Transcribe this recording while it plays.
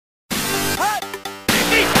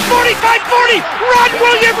40. Run,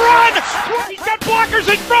 William, run! He's got blockers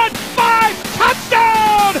in front. 5,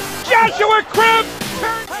 touchdown! Joshua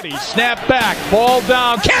Cribbs. Snap back, ball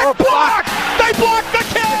down. Kick block! They block the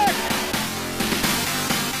kick!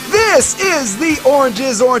 This is the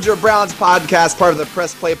Oranges, Oranger Browns podcast, part of the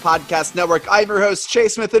Press Play Podcast Network. I'm your host,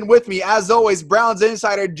 Chase Smith, and with me, as always, Browns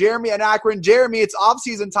insider Jeremy and Akron. Jeremy, it's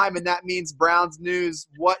off-season time, and that means Browns news.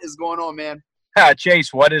 What is going on, man?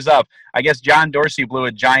 Chase, what is up? I guess John Dorsey blew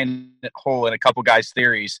a giant hole in a couple guys'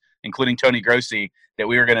 theories, including Tony Grossi, that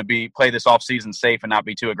we were going to play this offseason safe and not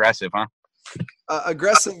be too aggressive, huh?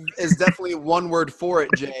 Aggressive is definitely one word for it,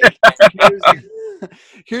 Jay.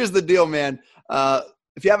 Here's the deal, man.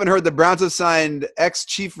 If you haven't heard, the Browns have signed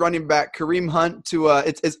ex-Chief running back Kareem Hunt to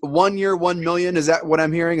it's 1 year, $1 million. Is that what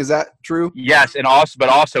I'm hearing? Is that true? Yes, but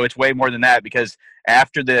also it's way more than that because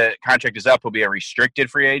after the contract is up, he'll be a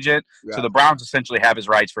restricted free agent. Yeah. So the Browns essentially have his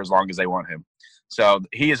rights for as long as they want him. So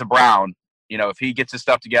he is a Brown. You know, if he gets his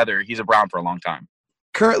stuff together, he's a Brown for a long time.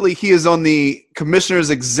 Currently, he is on the commissioner's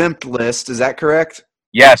exempt list. Is that correct?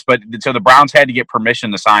 Yes, but so the Browns had to get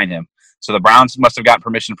permission to sign him. So the Browns must have gotten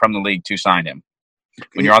permission from the league to sign him.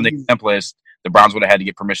 When you're on the exempt list, the Browns would have had to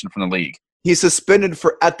get permission from the league. He's suspended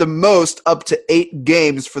for, at the most, up to 8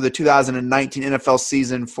 games for the 2019 NFL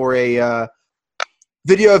season for a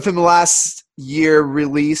video of him last year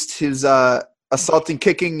released. His assaulting,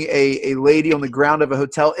 kicking a lady on the ground of a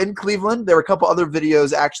hotel in Cleveland. There were a couple other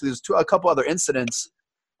videos. Actually, there's a couple other incidents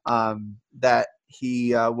that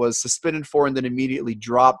he was suspended for and then immediately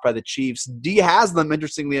dropped by the Chiefs. D has them,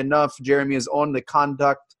 interestingly enough. Jeremy is on the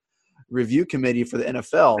conduct review committee for the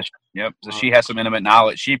NFL. Yep. So she has some intimate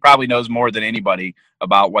knowledge. She probably knows more than anybody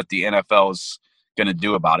about what the NFL is going to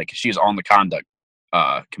do about it because she's on the conduct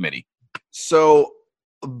committee. So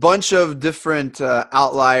a bunch of different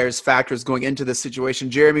outliers, factors going into this situation.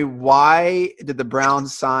 Jeremy, why did the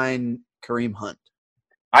Browns sign Kareem Hunt?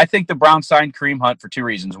 I think the Browns signed Kareem Hunt for 2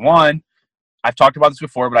 reasons. One, I've talked about this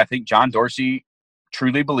before, but I think John Dorsey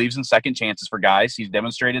truly believes in second chances for guys. He's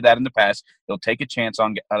demonstrated that in the past. He'll take a chance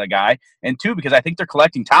on a guy. And 2, because I think they're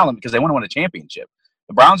collecting talent because they want to win a championship.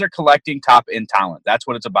 The Browns are collecting top-end talent. That's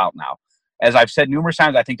what it's about now. As I've said numerous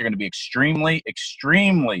times, I think they're going to be extremely,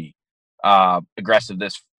 extremely aggressive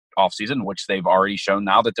this offseason, which they've already shown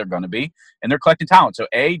now that they're going to be. And they're collecting talent. So,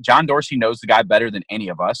 John Dorsey knows the guy better than any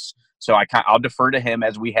of us. So I'll defer to him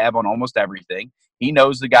as we have on almost everything. He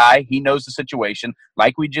knows the guy. He knows the situation.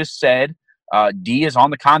 Like we just said, D is on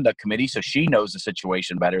the conduct committee, so she knows the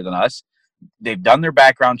situation better than us. They've done their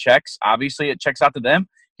background checks. Obviously, it checks out to them.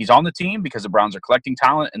 He's on the team because the Browns are collecting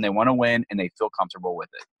talent, and they want to win, and they feel comfortable with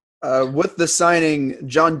it. With the signing,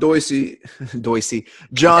 John Dorsey released a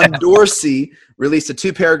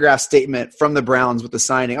 2-paragraph statement from the Browns with the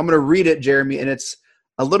signing. I'm going to read it, Jeremy, and it's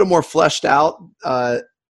a little more fleshed out.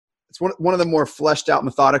 It's one of the more fleshed out,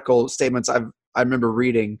 methodical statements I remember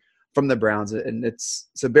reading from the Browns, and it's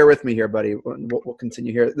so bear with me here, buddy. We'll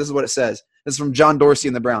continue here. This is what it says. This is from John Dorsey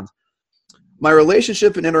and the Browns. My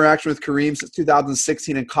relationship and interaction with Kareem since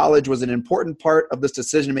 2016 in college was an important part of this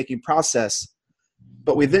decision-making process,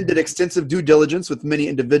 but we then did extensive due diligence with many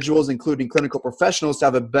individuals, including clinical professionals, to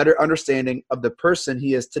have a better understanding of the person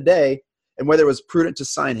he is today and whether it was prudent to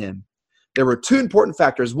sign him. There were 2 important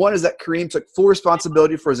factors. One is that Kareem took full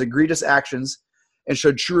responsibility for his egregious actions and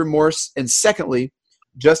showed true remorse, and secondly,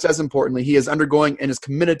 just as importantly, he is undergoing and is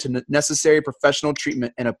committed to necessary professional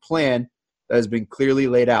treatment and a plan that has been clearly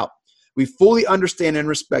laid out. We fully understand and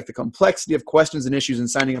respect the complexity of questions and issues in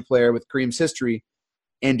signing a player with Kareem's history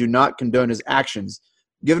and do not condone his actions.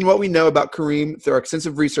 Given what we know about Kareem through our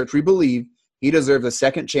extensive research, we believe he deserves a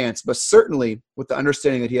second chance, but certainly with the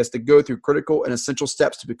understanding that he has to go through critical and essential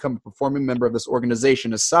steps to become a performing member of this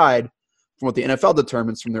organization aside from what the NFL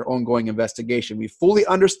determines from their ongoing investigation. We fully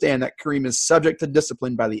understand that Kareem is subject to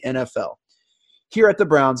discipline by the NFL. Here at the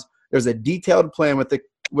Browns, there's a detailed plan with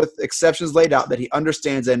exceptions laid out that he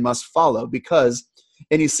understands and must follow because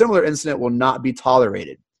any similar incident will not be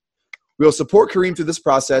tolerated. We will support Kareem through this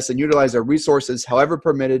process and utilize our resources, however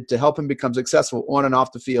permitted, to help him become successful on and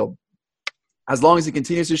off the field, as long as he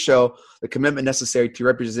continues to show the commitment necessary to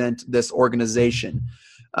represent this organization.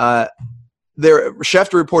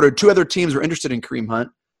 Schefter reported 2 other teams were interested in Kareem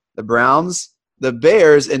Hunt: the Browns, the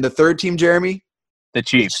Bears, and the third team, Jeremy? The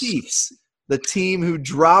Chiefs. The Chiefs, the team who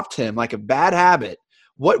dropped him like a bad habit.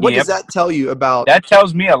 What does that tell you about? That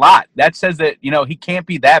tells me a lot. That says that, he can't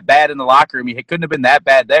be that bad in the locker room. He couldn't have been that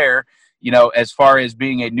bad there, as far as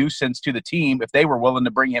being a nuisance to the team if they were willing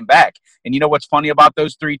to bring him back. And you know what's funny about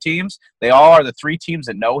those 3 teams? They all are the 3 teams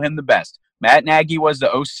that know him the best. Matt Nagy was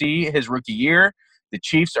the OC his rookie year. The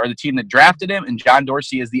Chiefs are the team that drafted him, and John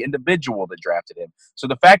Dorsey is the individual that drafted him. So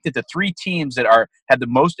the fact that the three teams that had the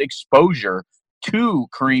most exposure to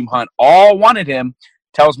Kareem Hunt all wanted him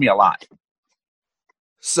tells me a lot.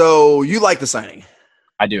 So you like the signing?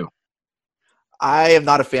 I do. I am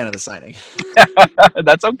not a fan of the signing.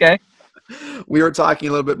 That's okay. We were talking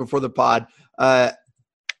a little bit before the pod. I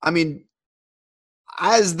mean,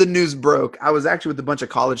 as the news broke, I was actually with a bunch of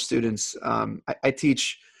college students. I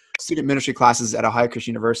teach student ministry classes at Ohio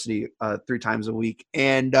Christian University 3 times a week.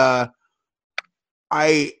 And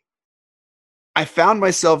I found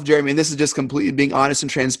myself, Jeremy, and this is just completely being honest and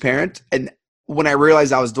transparent. And when I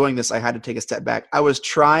realized I was doing this, I had to take a step back. I was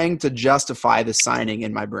trying to justify the signing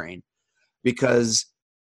in my brain because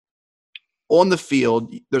on the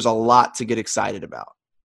field, there's a lot to get excited about.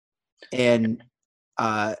 And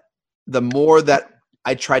the more that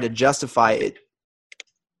I try to justify it,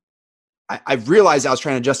 I realized I was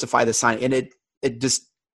trying to justify the sign, and it just.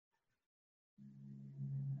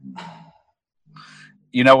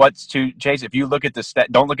 You know what, Chase? If you look at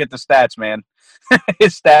don't look at the stats, man.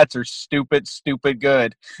 His stats are stupid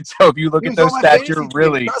good. So if you look at those stats, you're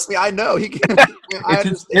really trust me. I know he can.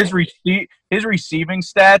 His receiving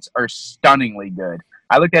stats are stunningly good.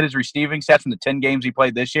 I looked at his receiving stats from the 10 games he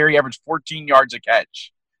played this year. He averaged 14 yards a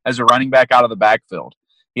catch as a running back out of the backfield.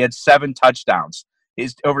 He had 7 touchdowns.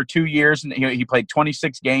 He's over 2 years, and he played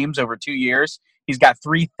 26 games over 2 years. He's got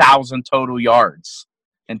 3,000 total yards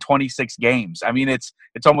in 26 games. I mean, it's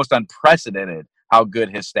almost unprecedented how good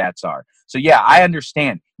his stats are. So, yeah, I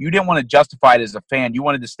understand. You didn't want to justify it as a fan. You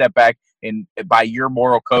wanted to step back and by your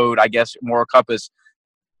moral code, I guess, moral compass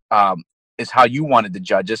is how you wanted to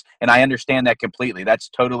judge us, and I understand that completely. That's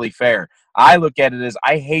totally fair. I look at it as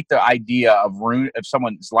I hate the idea of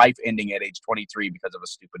someone's life ending at age 23 because of a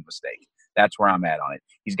stupid mistake. That's where I'm at on it.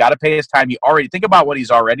 He's got to pay his time. Think about what he's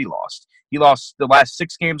already lost. He lost the last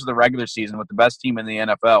 6 games of the regular season with the best team in the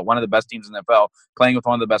NFL, one of the best teams in the NFL, playing with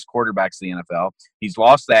one of the best quarterbacks in the NFL. He's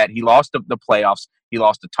lost that. He lost the playoffs. He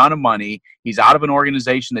lost a ton of money. He's out of an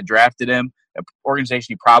organization that drafted him, an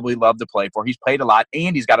organization he probably loved to play for. He's played a lot,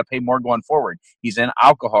 and he's got to pay more going forward. He's in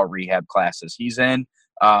alcohol rehab classes. He's in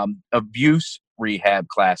abuse rehab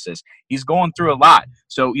classes. He's going through a lot.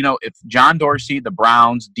 So, if John Dorsey, the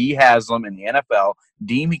Browns, D Haslam, and the NFL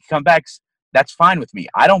deem he can come back, that's fine with me.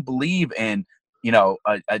 I don't believe in,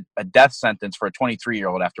 a death sentence for a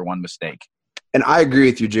 23-year-old after one mistake. And I agree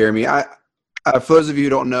with you, Jeremy. For those of you who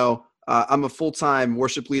don't know, I'm a full-time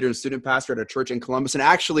worship leader and student pastor at a church in Columbus. And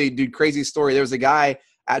actually, dude, crazy story. There was a guy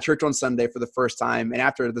at church on Sunday for the first time. And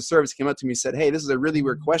after the service, came up to me and said, "Hey, this is a really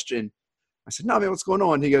weird question." I said, "No, man, what's going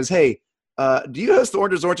on?" He goes, "Hey, do you host the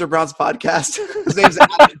Orange Browns podcast?" His name's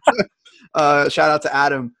Adam. Shout out to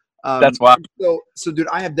Adam. That's wild. So, dude,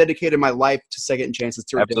 I have dedicated my life to second chances.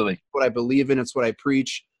 To Absolutely. It's what I believe in. It's what I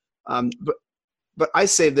preach. But I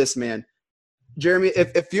say this, man, Jeremy,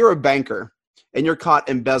 if you're a banker and you're caught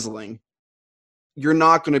embezzling, you're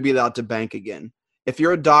not going to be allowed to bank again. If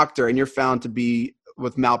you're a doctor and you're found to be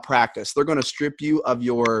with malpractice, they're going to strip you of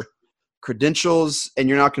your credentials and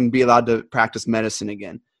you're not going to be allowed to practice medicine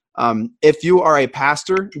again. If you are a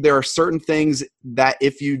pastor, there are certain things that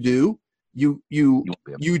if you do, you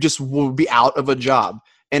just will be out of a job.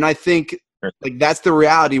 And I think like that's the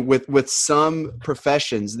reality with some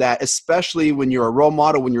professions, that especially when you're a role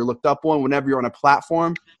model, when you're looked up on, whenever you're on a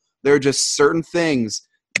platform, there are just certain things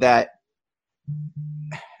that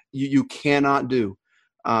you cannot do.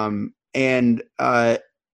 And the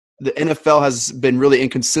NFL has been really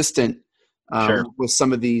inconsistent with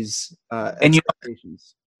some of these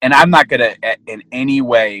expectations. And I'm not going to in any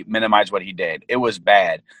way minimize what he did. It was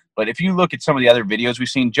bad. But if you look at some of the other videos we've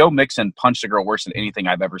seen, Joe Mixon punched a girl worse than anything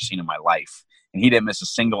I've ever seen in my life. And he didn't miss a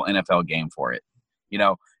single NFL game for it.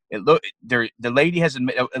 The lady has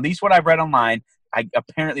admitted, at least what I've read online,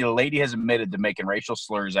 apparently the lady has admitted to making racial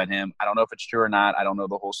slurs at him. I don't know if it's true or not. I don't know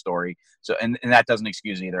the whole story. So, and that doesn't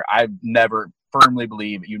excuse either. I never firmly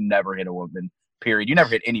believe you never hit a woman, period. You never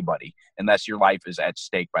hit anybody unless your life is at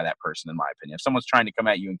stake by that person, in my opinion. If someone's trying to come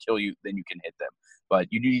at you and kill you, then you can hit them. But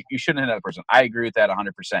you shouldn't hit another person. I agree with that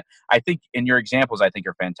 100%. I think in your examples, I think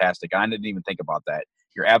are fantastic. I didn't even think about that.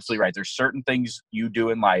 You're absolutely right. There's certain things you do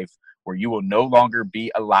in life where you will no longer be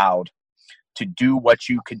allowed to do what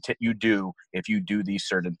you do if you do these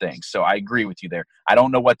certain things. So I agree with you there. I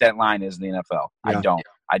don't know what that line is in the NFL. Yeah.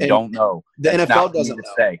 I don't know. The NFL doesn't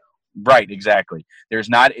know. Right, exactly. There's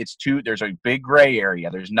a big gray area.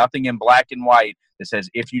 There's nothing in black and white that says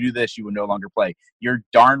if you do this, you will no longer play. You're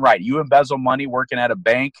darn right. You embezzle money working at a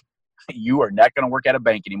bank, you are not going to work at a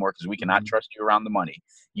bank anymore because we cannot trust you around the money.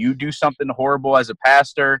 You do something horrible as a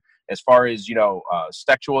pastor, as far as,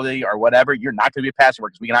 sexually or whatever, you're not going to be a pastor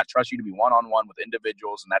because we cannot trust you to be one-on-one with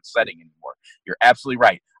individuals in that setting anymore. You're absolutely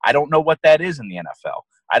right. I don't know what that is in the NFL.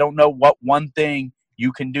 I don't know what one thing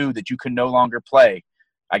you can do that you can no longer play.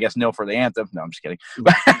 I guess kneel for the anthem. No, I'm just kidding.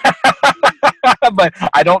 But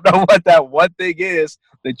I don't know what that one thing is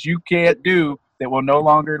that you can't do that will no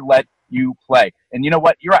longer let you play. And you know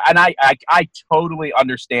what? You're right. And I totally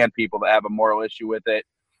understand people that have a moral issue with it.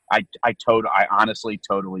 I honestly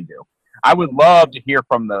totally do. I would love to hear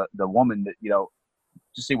from the woman that,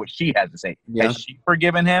 to see what she has to say. Yeah. Has she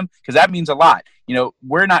forgiven him? Because that means a lot.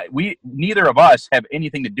 Neither of us have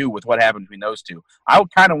anything to do with what happened between those two. I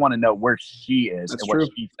would kind of want to know where she is. That's and true. What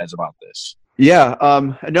she says about this. Yeah.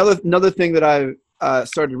 Another thing that I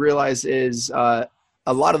started to realize is a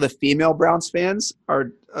lot of the female Browns fans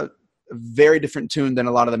are a very different tune than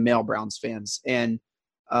a lot of the male Browns fans. And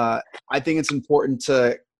I think it's important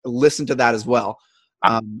to listen to that as well.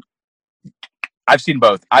 I've seen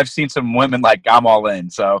both. I've seen some women like, I'm all in.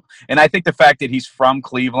 So, and I think the fact that he's from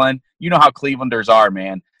Cleveland, you know how Clevelanders are,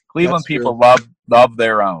 man. Cleveland people love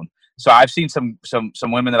their own. So I've seen some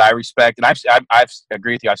women that I respect, and I've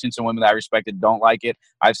agree with you. I've seen some women that I respect that don't like it.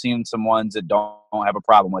 I've seen some ones that don't have a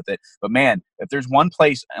problem with it. But man, if there's one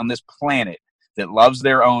place on this planet that loves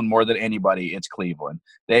their own more than anybody, it's Cleveland.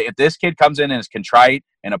 If this kid comes in and is contrite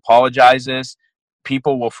and apologizes,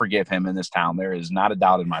 people will forgive him in this town. There is not a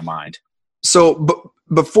doubt in my mind. So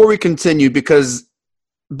before we continue, because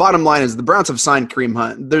bottom line is the Browns have signed Kareem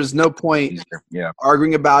Hunt. There's no point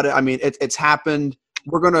arguing about it. I mean, it's happened.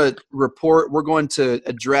 We're going to report. We're going to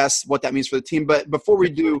address what that means for the team. But before we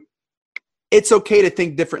do, it's okay to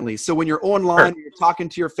think differently. So when you're online, you're talking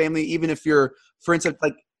to your family, even if you're, for instance,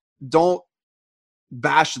 like, don't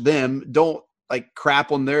bash them. Don't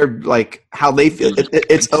crap on their how they feel.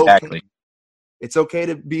 It's exactly. Okay. It's okay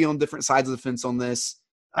to be on different sides of the fence on this.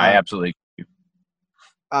 I absolutely.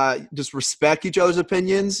 Just respect each other's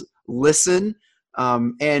opinions, listen,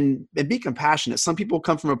 and be compassionate. Some people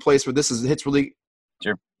come from a place where hits really.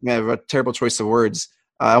 Sure. Yeah, a terrible choice of words.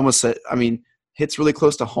 I almost said. I mean, hits really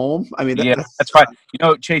close to home. I mean, that's fine.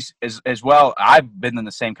 Chase, as well, I've been in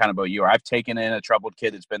the same kind of boat you are. I've taken in a troubled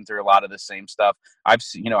kid that's been through a lot of the same stuff. I've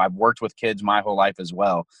worked with kids my whole life as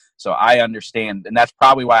well, so I understand, and that's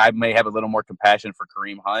probably why I may have a little more compassion for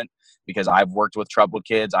Kareem Hunt, because I've worked with troubled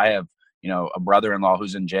kids. I have, a brother-in-law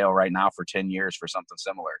who's in jail right now for 10 years for something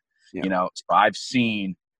similar. Yeah. So I've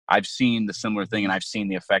seen the similar thing, and I've seen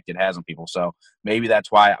the effect it has on people. So maybe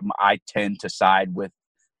that's why I tend to side with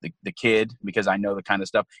the kid, because I know the kind of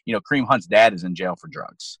stuff. Kareem Hunt's dad is in jail for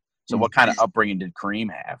drugs. So what kind of upbringing did Kareem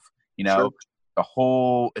have? Sure. The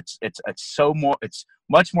whole it's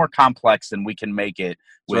much more complex than we can make it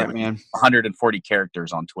with 140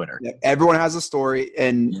 characters on Twitter. Yeah, everyone has a story,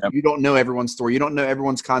 and you don't know everyone's story. You don't know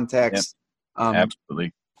everyone's context. Yep.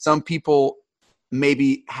 Absolutely. Some people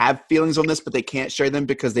maybe have feelings on this, but they can't share them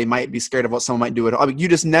because they might be scared of what someone might do at all. I mean, you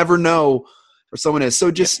just never know where someone is.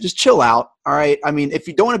 So just chill out. All right. I mean, if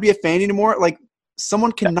you don't want to be a fan anymore,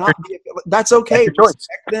 someone cannot be that's okay. Respect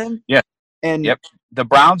them. Yeah. And the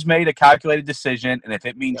Browns made a calculated decision, and if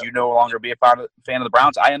it means you no longer be a fan of the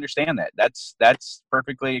Browns, I understand that. That's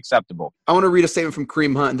perfectly acceptable. I want to read a statement from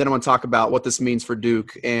Kareem Hunt, and then I want to talk about what this means for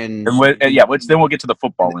Duke. Then we'll get to the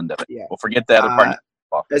football end of it. Yeah. We'll forget the other part.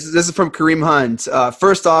 This is from Kareem Hunt.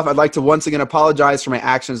 First off, I'd like to once again apologize for my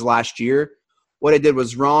actions last year. What I did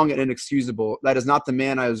was wrong and inexcusable. That is not the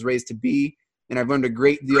man I was raised to be, and I've learned a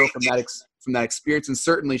great deal from that experience, and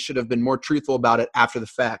certainly should have been more truthful about it after the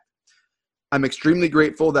fact. I'm extremely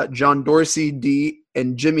grateful that John Dorsey, D,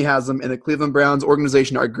 and Jimmy Haslam and the Cleveland Browns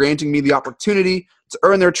organization are granting me the opportunity to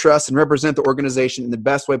earn their trust and represent the organization in the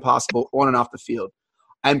best way possible on and off the field.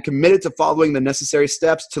 I am committed to following the necessary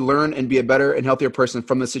steps to learn and be a better and healthier person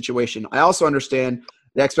from this situation. I also understand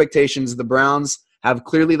the expectations the Browns have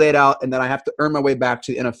clearly laid out and that I have to earn my way back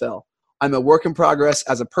to the NFL. I'm a work in progress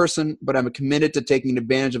as a person, but I'm committed to taking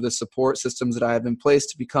advantage of the support systems that I have in place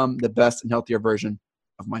to become the best and healthier version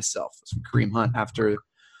of myself. That's from Kareem Hunt after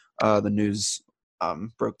the news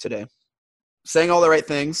broke today. Saying all the right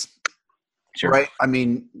things, sure. Right? I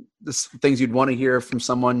mean, this things you'd want to hear from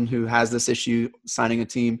someone who has this issue signing a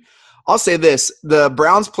team. I'll say this: the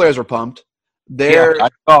Browns players were pumped. They're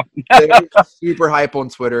super hype on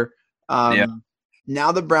Twitter.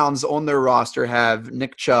 Now the Browns on their roster have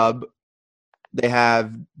Nick Chubb, they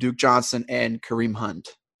have Duke Johnson, and Kareem Hunt.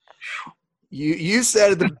 You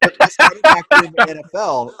said the best running back in the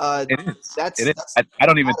NFL. It is. I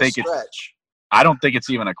don't even think it's I don't think it's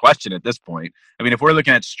even a question at this point. I mean, if we're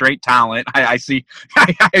looking at straight talent, I see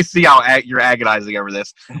I see how you're agonizing over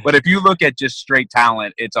this. But if you look at just straight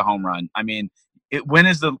talent, it's a home run. I mean,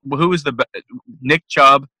 Nick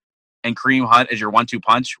Chubb and Kareem Hunt as your 1-2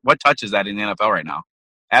 punch? What touches that in the NFL right now?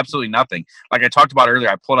 Absolutely nothing. Like I talked about earlier,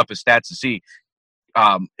 I pulled up his stats to see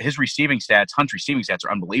his receiving stats. Hunt's receiving stats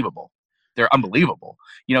are unbelievable. They're unbelievable.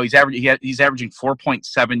 You know, he's averaging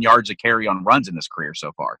 4.7 yards a carry on runs in his career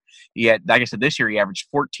so far. He had, like I said, this year he averaged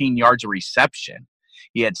 14 yards a reception.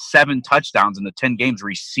 He had 7 touchdowns in the 10 games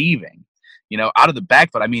receiving. You know, out of the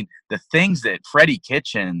backfield. I mean, the things that Freddie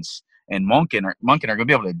Kitchens and Monken are going to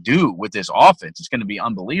be able to do with this offense, it's going to be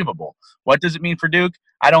unbelievable. What does it mean for Duke?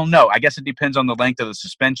 I don't know. I guess it depends on the length of the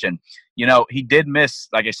suspension. You know, he did miss,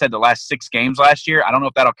 like I said, the last 6 games last year. I don't know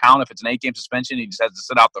if that'll count if it's an 8-game suspension. He just has to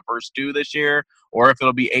sit out the first 2 this year, or if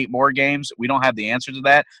it'll be 8 more games. We don't have the answer to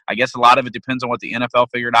that. I guess a lot of it depends on what the NFL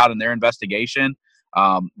figured out in their investigation,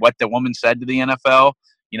 what the woman said to the NFL.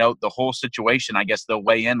 You know, the whole situation, I guess they'll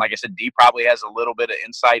weigh in. Like I said, D probably has a little bit of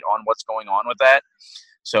insight on what's going on with that.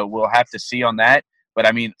 So we'll have to see on that. But,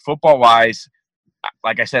 I mean, football-wise,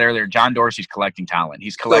 like I said earlier, John Dorsey's collecting talent.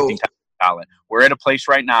 He's collecting talent. We're at a place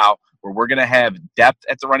right now where we're going to have depth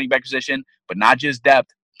at the running back position, but not just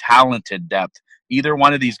depth, talented depth. Either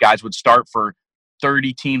one of these guys would start for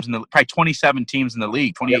 30 teams, probably 27 teams in the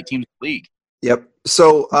league, 28 teams in the league. Yep.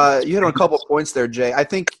 So you hit on a couple of points there, Jay. I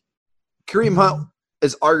think Kareem Hunt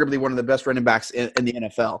is arguably one of the best running backs in the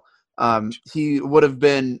NFL. He would have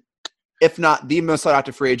been, if not the most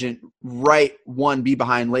sought-after free agent, right 1B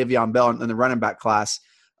behind Le'Veon Bell in the running back class.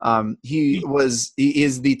 He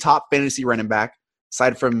is the top fantasy running back,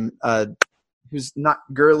 aside from who's not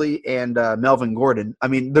Gurley and Melvin Gordon. I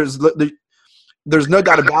mean, there's no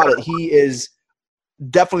doubt about it. He is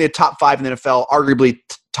definitely a top 5 in the NFL, arguably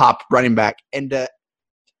top running back. And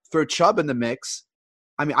throw Chubb in the mix,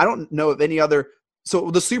 I mean, I don't know of any other.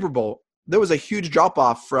 So the Super Bowl, there was a huge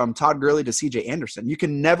drop-off from Todd Gurley to C.J. Anderson. You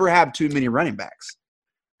can never have too many running backs.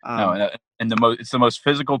 No, and it's the most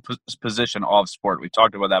physical position of sport. We've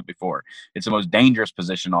talked about that before. It's the most dangerous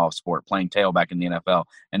position of sport, playing tailback in the NFL.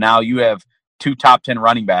 And now you have 2 top 10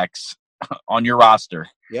 running backs on your roster.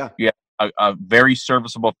 Yeah. You have a very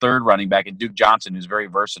serviceable third running back in Duke Johnson, who's very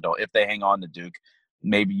versatile. If they hang on to Duke,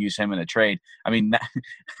 maybe use him in a trade. I mean,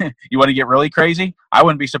 you want to get really crazy? I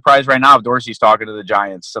wouldn't be surprised right now if Dorsey's talking to the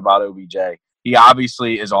Giants about OBJ. He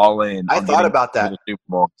obviously is all in. I thought about that. The Super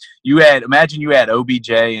Bowl. Imagine you had OBJ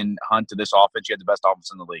and Hunt to this offense. You had the best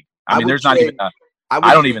offense in the league. I mean, there's not even.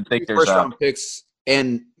 I don't even think there's first round picks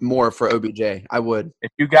and more for OBJ. I would.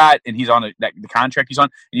 If you got, and he's on the contract he's on.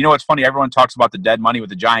 And you know what's funny? Everyone talks about the dead money with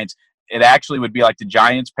the Giants. It actually would be like the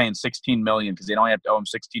Giants paying $16 million because they don't have to owe him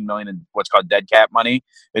 $16 million in what's called dead cap money.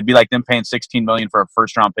 It'd be like them paying $16 million for a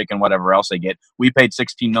first round pick and whatever else they get. We paid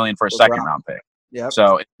 $16 million for a second round pick. Yep.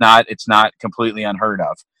 So it's not completely unheard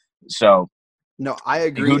of. So no, I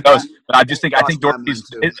agree. Who knows? But I think Dorsey's.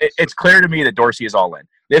 It's clear to me that Dorsey is all in.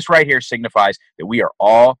 This right here signifies that we are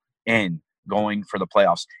all in going for the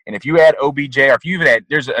playoffs. And if you add OBJ, or if you even add,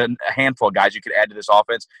 there's a handful of guys you could add to this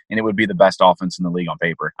offense, and it would be the best offense in the league on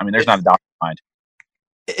paper. I mean, there's not a doubt in my mind.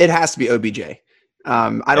 It has to be OBJ.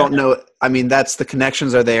 I don't know. I mean, that's the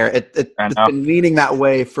connections are there. It's been leaning that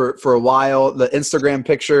way for a while. The Instagram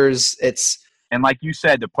pictures, and like you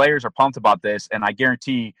said, the players are pumped about this, and I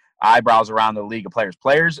guarantee eyebrows around the league of players.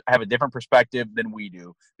 Players have a different perspective than we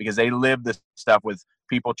do because they live this stuff with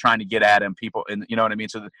people trying to get at him, and you know what I mean?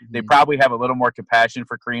 So they probably have a little more compassion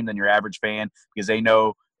for Kareem than your average fan because they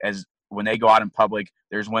know as when they go out in public,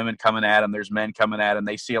 there's women coming at him, there's men coming at him.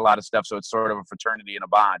 They see a lot of stuff, so it's sort of a fraternity and a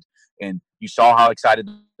bond. And you saw how excited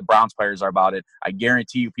the Browns players are about it. I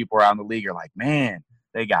guarantee you people around the league are like, man,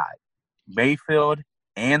 they got Mayfield,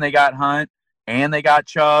 and they got Hunt, and they got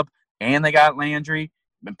Chubb, and they got Landry.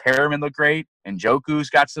 And Perriman looked great, and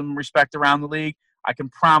Njoku's got some respect around the league. I can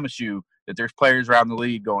promise you that there's players around the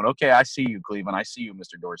league going, okay, I see you, Cleveland. I see you,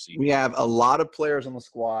 Mr. Dorsey. We have a lot of players on the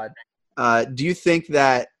squad. Do you think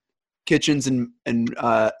that Kitchens and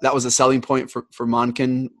that was a selling point for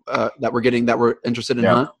Monken that we're interested in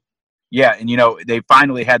Hunt? Yeah, and, they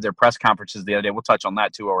finally had their press conferences the other day. We'll touch on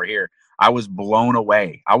that, too, over here. I was blown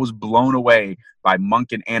away. By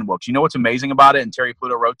Monken and Wilkes. You know what's amazing about it? And Terry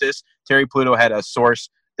Pluto wrote this. Terry Pluto had a source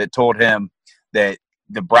that told him that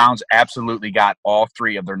the Browns absolutely got all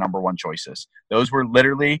 3 of their number 1 choices. Those were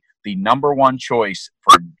literally the number 1 choice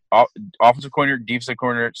for offensive coordinator, defensive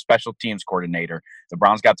coordinator, special teams coordinator. The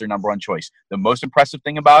Browns got their number 1 choice. The most impressive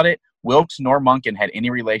thing about it, Wilkes nor Monken had any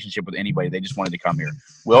relationship with anybody. They just wanted to come here.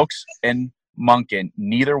 Wilkes and Monken,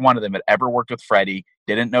 neither one of them had ever worked with Freddie,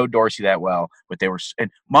 didn't know Dorsey that well, but they were – and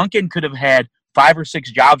Monken could have had 5 or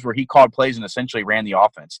 6 jobs where he called plays and essentially ran the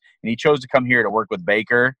offense. And he chose to come here to work with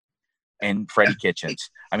Baker and Freddie Kitchens.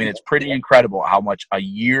 I mean, it's pretty incredible how much a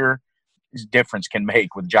year's difference can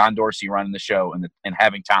make with John Dorsey running the show and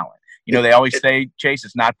having talent. You know, they always say, Chase,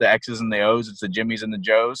 it's not the X's and the O's, it's the Jimmies and the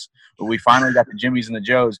Joes. But we finally got the Jimmies and the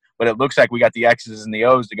Joes, but it looks like we got the X's and the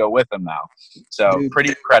O's to go with them now. So pretty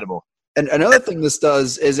incredible. And another thing this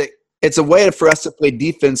does is it's a way for us to play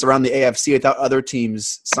defense around the AFC without other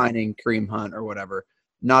teams signing Kareem Hunt or whatever.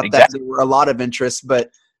 Not exactly. That there were a lot of interest, but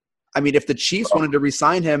I mean, if the Chiefs wanted to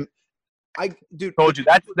re-sign him, told you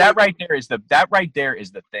that right there is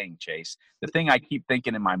the thing, Chase. The thing I keep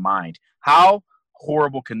thinking in my mind: how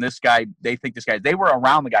horrible can this guy? They think this guy. They were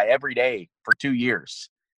around the guy every day for 2 years,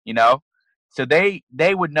 you know. So they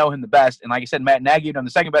would know him the best, and like I said, Matt Nagy would know him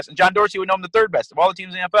the second best, and John Dorsey would know him the third best of all the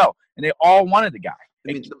teams in the NFL, and they all wanted the guy.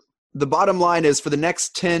 I mean, the bottom line is for the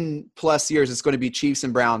next 10 plus years, it's going to be Chiefs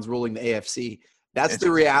and Browns ruling the AFC. That's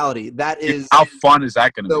the reality. That is how fun is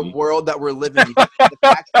that going to be? The world that we're living in. The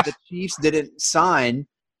fact that the Chiefs didn't sign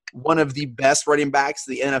one of the best running backs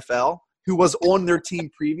in the NFL, who was on their team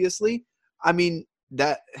previously. I mean,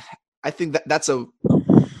 I think that's you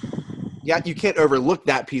can't overlook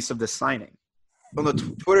that piece of the signing. On the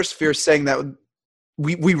Twitter sphere, saying that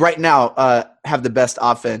we right now have the best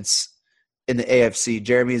offense in the AFC.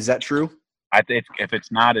 Jeremy, is that true? I think if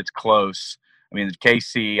it's not, it's close. I mean,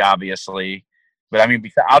 KC obviously. But, I mean,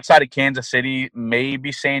 outside of Kansas City,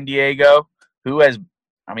 maybe San Diego. Who's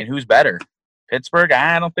better? Pittsburgh?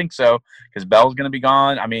 I don't think so, because Bell's going to be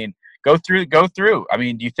gone. I mean, go through. I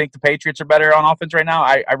mean, do you think the Patriots are better on offense right now?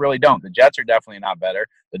 I really don't. The Jets are definitely not better.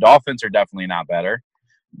 The Dolphins are definitely not better.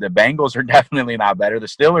 The Bengals are definitely not better. The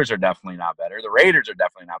Steelers are definitely not better. The Raiders are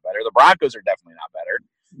definitely not better. The Broncos are definitely not better.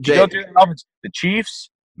 Go through the offense. The Chiefs,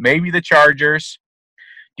 maybe the Chargers.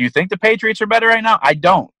 Do you think the Patriots are better right now? I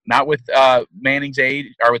don't. Not with Manning's age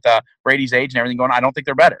or with Brady's age and everything going on. I don't think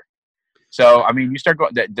they're better. So, I mean, you start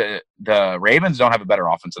going the Ravens don't have a better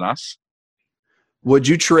offense than us. Would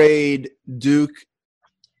you trade Duke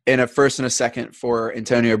in a first and a second for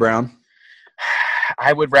Antonio Brown?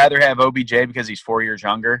 I would rather have OBJ because he's 4 years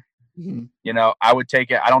younger. Mm-hmm. You know, I would take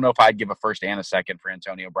it. I don't know if I'd give a first and a second for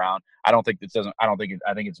Antonio Brown. I think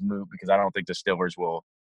it's moot because I don't think the Steelers will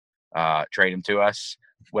trade him to us.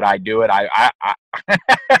 Would I do it? I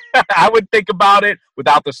would think about it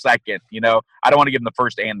without the second. You know, I don't want to give him the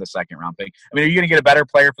first and the second round pick. I mean, are you going to get a better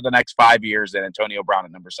player for the next 5 years than Antonio Brown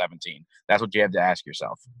at number 17? That's what you have to ask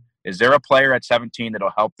yourself. Is there a player at 17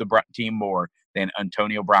 that'll help the team more than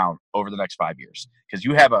Antonio Brown over the next 5 years? Because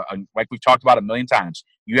you have like we've talked about a million times,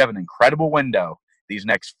 you have an incredible window these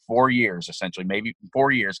next 4 years, essentially, maybe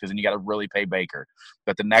 4 years, because then you got to really pay Baker.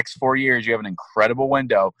 But the next 4 years, you have an incredible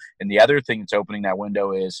window. And the other thing that's opening that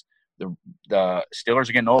window is the Steelers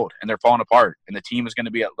are getting old and they're falling apart, and the team is going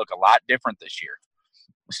to look a lot different this year.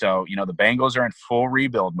 So, you know, the Bengals are in full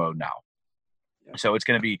rebuild mode now. So it's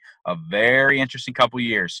going to be a very interesting couple of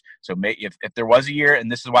years. So if there was a year, and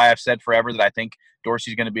this is why I've said forever that I think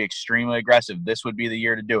Dorsey's going to be extremely aggressive, this would be the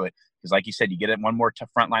year to do it. Because like you said, you get one more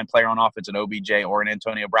frontline player on offense, an OBJ or an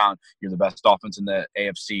Antonio Brown, you're the best offense in the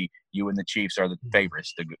AFC. You and the Chiefs are the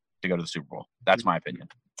favorites to go to the Super Bowl. That's my opinion.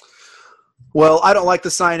 Well, I don't like the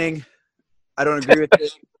signing. I don't agree with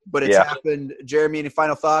it, but it's happened. Jeremy, any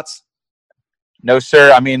final thoughts? No,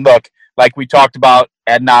 sir. I mean, look, like we talked about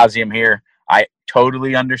ad nauseum here, I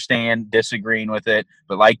totally understand disagreeing with it.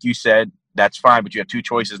 But like you said, that's fine. But you have two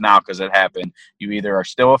choices now because it happened. You either are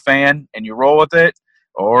still a fan and you roll with it,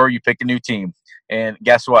 or you pick a new team. And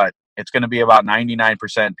guess what? It's going to be about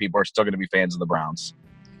 99% people are still going to be fans of the Browns.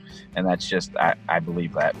 And that's just, I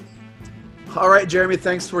believe that. All right, Jeremy,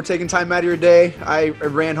 thanks for taking time out of your day. I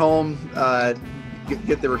ran home,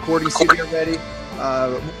 get the recording studio ready.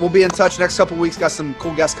 We'll be in touch next couple weeks. Got some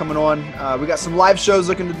cool guests coming on. We got some live shows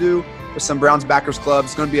looking to do with some Browns backers clubs.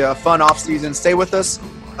 It's going to be a fun off season. Stay with us.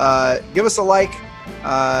 Give us a like,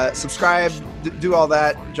 subscribe, do all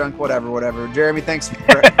that junk, whatever. Jeremy, thanks.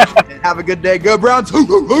 Have a good day. Go Browns.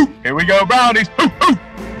 Here we go, Brownies.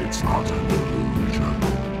 It's not